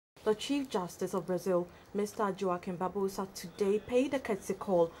The Chief Justice of Brazil, Mr. Joachim Barbosa, today paid a courtesy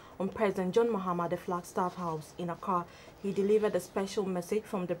call on President John Mahama at the Flagstaff House in Accra. He delivered a special message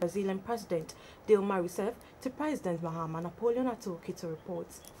from the Brazilian President Dilma Rousseff to President Mahama. Napoleon Atokito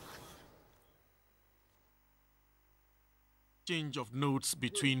reports. Exchange of notes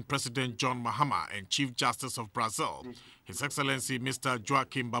between President John Mahama and Chief Justice of Brazil, His Excellency Mr.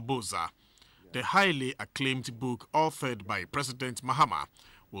 Joachim Barbosa. The highly acclaimed book authored by President Mahama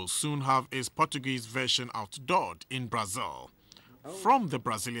will soon have its Portuguese version outdoored in Brazil. From the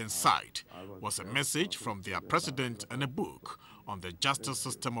Brazilian side was a message from their president, and a book on the justice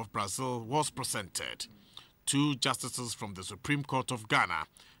system of Brazil was presented. Two justices from the Supreme Court of Ghana,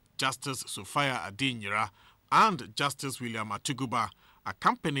 Justice Sophia Adinyira and Justice William Atuguba,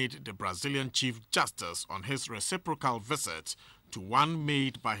 accompanied the Brazilian Chief Justice on his reciprocal visit to one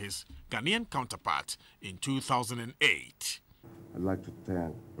made by his Ghanaian counterpart in 2008. I'd like to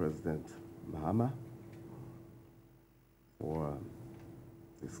thank President Mahama for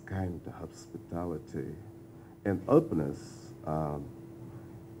his kind hospitality and openness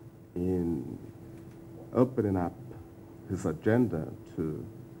in opening up his agenda to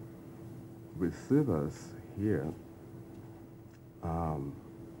receive us here.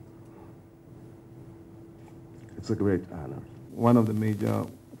 It's a great honor. One of the major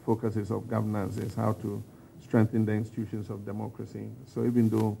focuses of governance is how to strengthen the institutions of democracy. So even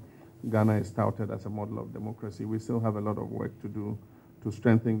though Ghana is touted as a model of democracy, we still have a lot of work to do to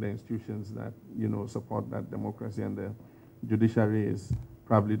strengthen the institutions that, support that democracy, and the judiciary is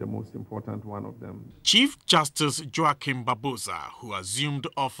probably the most important one of them. Chief Justice Joachim Barbosa, who assumed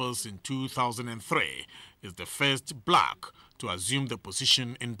office in 2003, is the first black to assume the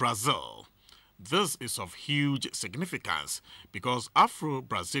position in Brazil. This is of huge significance because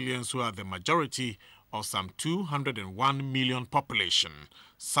Afro-Brazilians, who are the majority of some 201 million population,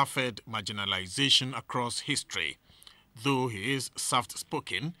 suffered marginalization across history. Though he is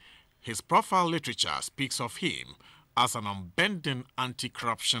soft-spoken, his profile literature speaks of him as an unbending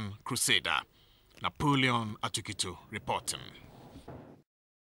anti-corruption crusader. Napoleon Atokito reporting.